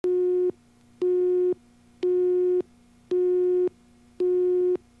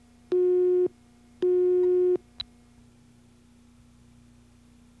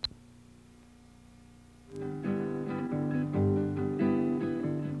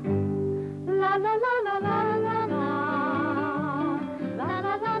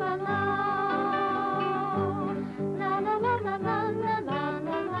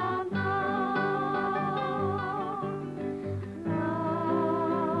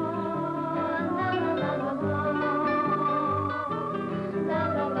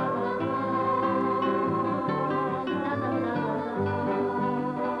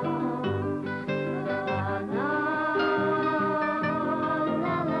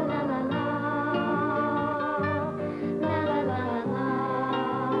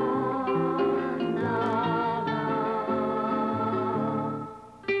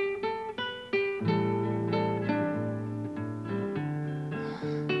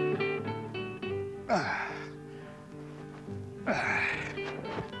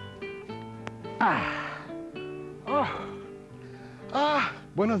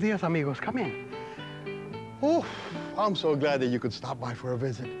Buenos dias, amigos. Come in. Oh, I'm so glad that you could stop by for a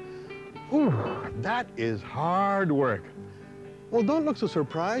visit. Ooh, that is hard work. Well, don't look so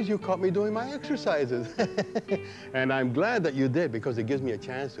surprised. You caught me doing my exercises. And I'm glad that you did because it gives me a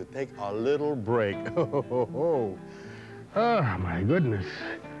chance to take a little break. Oh, my goodness.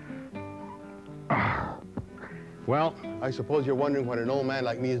 Well, I suppose you're wondering what an old man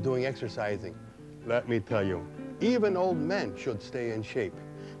like me is doing exercising. Let me tell you, even old men should stay in shape.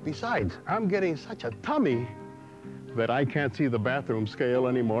 Besides, I'm getting such a tummy that I can't see the bathroom scale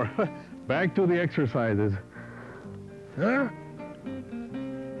anymore. Back to the exercises. Huh?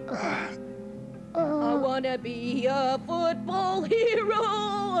 I wanna be a football hero.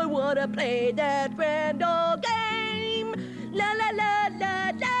 I wanna play that grand old game. La la la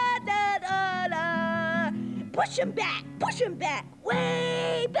la la la la la. Push him back,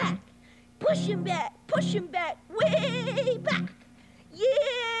 way back. Push him back, way back. Yay,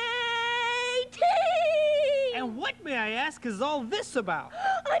 team! And what, may I ask, is all this about?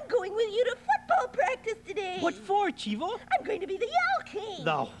 I'm going with you to football practice today. What for, Chivo? I'm going to be the Yell King.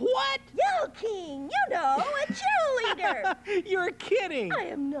 The what? Yell King, you know, a cheerleader. You're kidding. I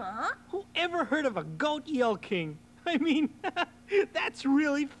am not. Who ever heard of a goat Yell King? I mean, that's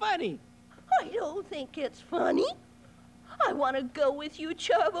really funny. I don't think it's funny. I want to go with you,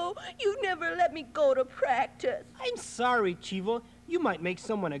 Chavo. You never let me go to practice. I'm sorry, Chivo. You might make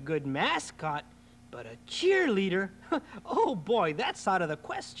someone a good mascot, but a cheerleader? Oh, boy, that's out of the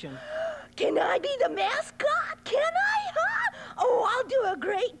question. Can I be the mascot? Can I, huh? Oh, I'll do a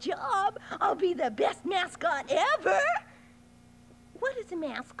great job. I'll be the best mascot ever. What is a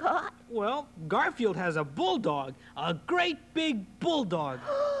mascot? Well, Garfield has a bulldog, a great big bulldog.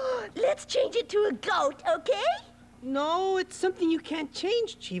 Let's change it to a goat, okay? No, it's something you can't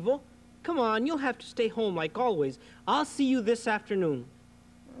change, Chivo. Come on, you'll have to stay home like always. I'll see you this afternoon.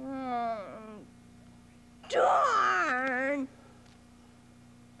 Darn!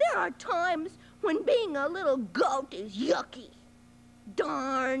 There are times when being a little goat is yucky.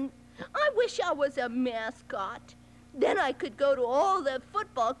 Darn! I wish I was a mascot. Then I could go to all the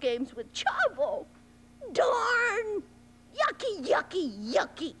football games with Chavo. Darn! Yucky, yucky,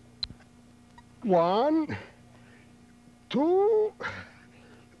 yucky. 1, 2,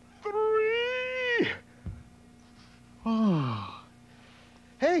 3. Oh.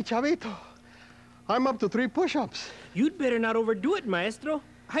 Hey, Chavito. I'm up to 3 push-ups. You'd better not overdo it, Maestro.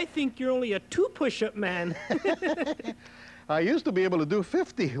 I think you're only a 2 push-up man. I used to be able to do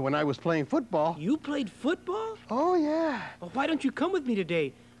 50 when I was playing football. You played football? Oh, yeah. Well, why don't you come with me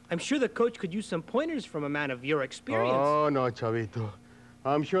today? I'm sure the coach could use some pointers from a man of your experience. Oh, no, Chavito.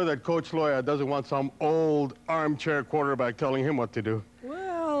 I'm sure that Coach Loya doesn't want some old armchair quarterback telling him what to do.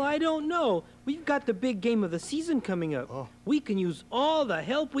 Well, I don't know. We've got the big game of the season coming up. Oh. We can use all the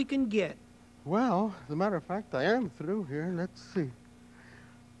help we can get. Well, as a matter of fact, I am through here. Let's see.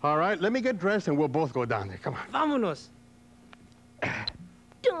 All right, let me get dressed and we'll both go down there. Come on. Vámonos.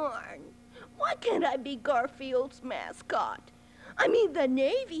 Darn. Why can't I be Garfield's mascot? I mean, the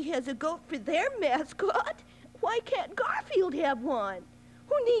Navy has a goat for their mascot. Why can't Garfield have one?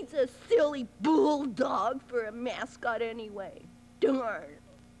 Who needs a silly bulldog for a mascot anyway? Darn.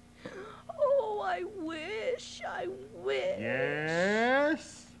 Oh, I wish.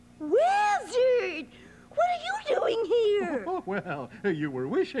 Yes? Wizard! What are you doing here? Oh, well, you were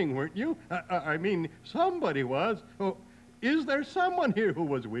wishing, weren't you? I mean, somebody was. Oh, is there someone here who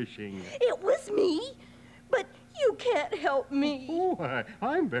was wishing? It was me, but you can't help me. Oh,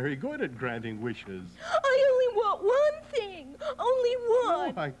 I'm very good at granting wishes. I only want one thing. Only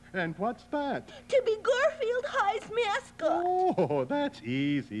one. Oh, and what's that? To be Garfield High's mascot. Oh, that's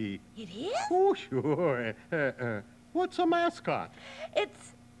easy. It is? Oh, sure. What's a mascot?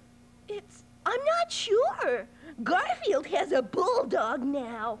 I'm not sure. Garfield has a bulldog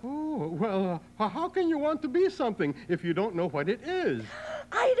now. Oh, well, how can you want to be something if you don't know what it is?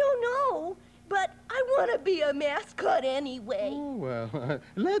 I don't know, but I want to be a mascot anyway. Oh, well,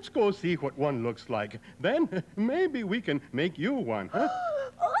 let's go see what one looks like. Then maybe we can make you one, huh?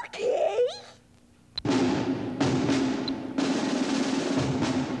 Okay.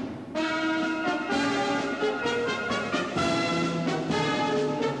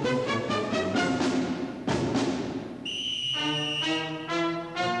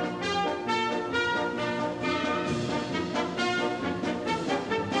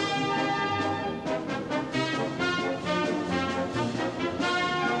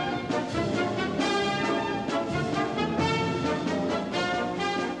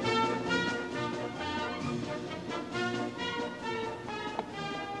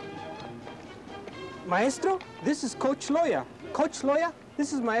 Maestro, this is Coach Loya. Coach Loya,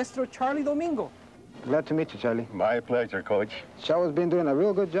 this is Maestro Charlie Domingo. Glad to meet you, Charlie. My pleasure, Coach. Chavo's been doing a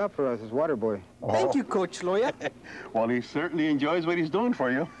real good job for us as water boy. Thank you, Coach Loya. Well, he certainly enjoys what he's doing for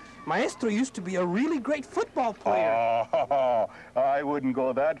you. Maestro used to be a really great football player. Oh, I wouldn't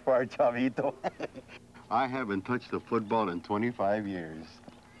go that far, Chavito. I haven't touched a football in 25 years.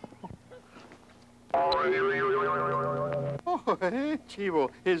 Oh, hey, Chivo,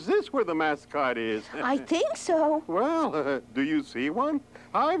 is this where the mascot is? I think so. Well, do you see one?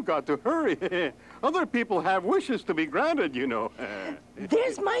 I've got to hurry. Other people have wishes to be granted, you know.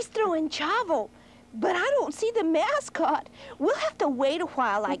 There's Maestro and Chavo, but I don't see the mascot. We'll have to wait a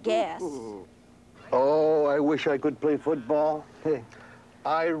while, I guess. Oh, I wish I could play football.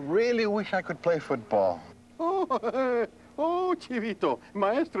 I really wish I could play football. Oh, Chivito,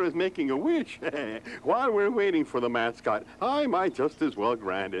 Maestro is making a wish. While we're waiting for the mascot, I might just as well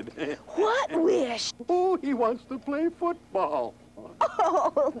grant it. What wish? Oh, he wants to play football.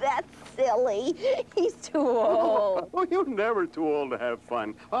 Oh, that's silly. He's too old. Oh, you're never too old to have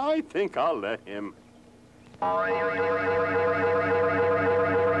fun. I think I'll let him.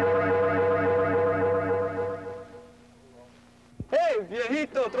 Hey,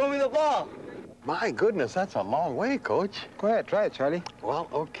 viejito, throw me the ball. My goodness, that's a long way, Coach. Go ahead, try it, Charlie. Well,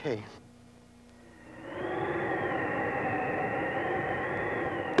 okay.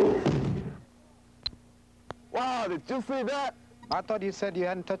 Wow, did you see that? I thought you said you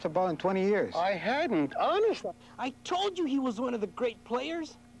hadn't touched a ball in 20 years. I hadn't, honestly. I told you he was one of the great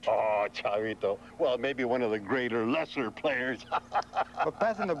players. Oh, Chavito. Well, maybe one of the greater, lesser players. But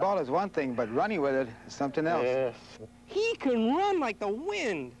passing the ball is one thing, but running with it is something else. Yes. He can run like the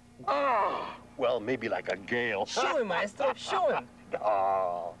wind. Oh, well, maybe like a gale. Show him, Maestro. Show him.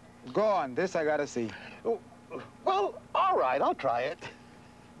 Oh. Go on, this I gotta see. Well, all right, I'll try it.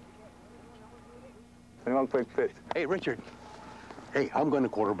 And one quick pitch. Hey, Richard. Hey, I'm going to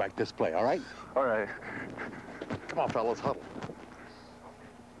quarterback this play, all right? All right. Come on, fellas, huddle.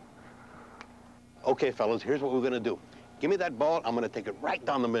 Okay, fellas, here's what we're going to do. Give me that ball. I'm going to take it right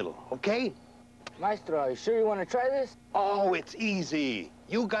down the middle, okay? Maestro, are you sure you want to try this? Oh, it's easy.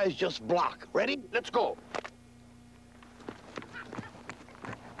 You guys just block. Ready? Let's go.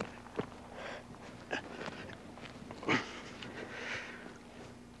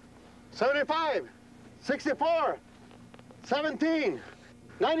 $75, $64, $17,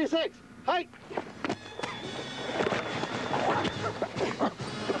 $96. Height.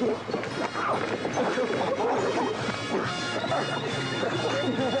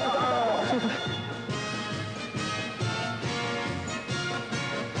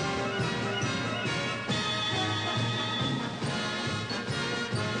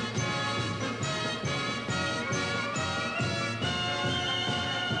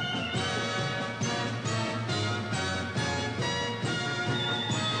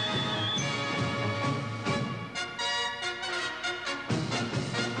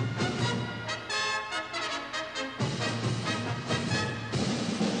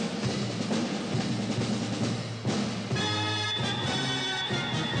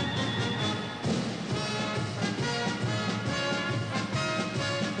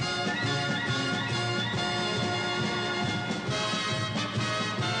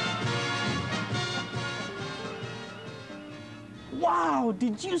 Wow,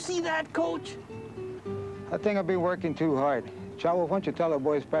 did you see that, Coach? I think I've been working too hard. Chavo, why don't you tell the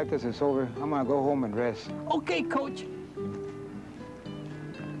boys practice is over? I'm gonna go home and rest. Okay, Coach.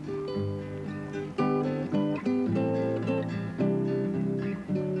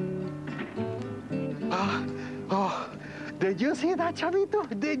 Did you see that,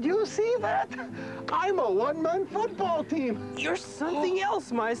 Chavito? Did you see that? I'm a one-man football team. You're something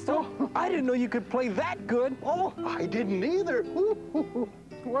else, Maestro. I didn't know you could play that good. Oh, I didn't either.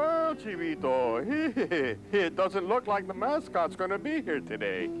 Well, Chivito, it doesn't look like the mascot's going to be here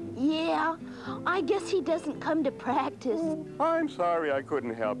today. Yeah, I guess he doesn't come to practice. I'm sorry I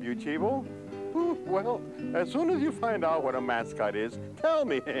couldn't help you, Chivo. Well, as soon as you find out what a mascot is, tell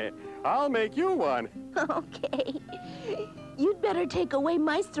me. I'll make you one. Okay. You'd better take away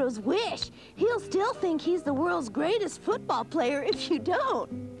Maestro's wish. He'll still think he's the world's greatest football player if you don't.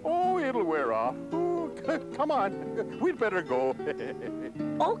 Oh, it'll wear off. Oh, come on, we'd better go.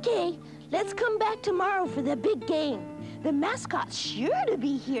 Okay, let's come back tomorrow for the big game. The mascot's sure to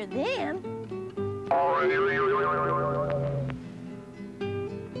be here then.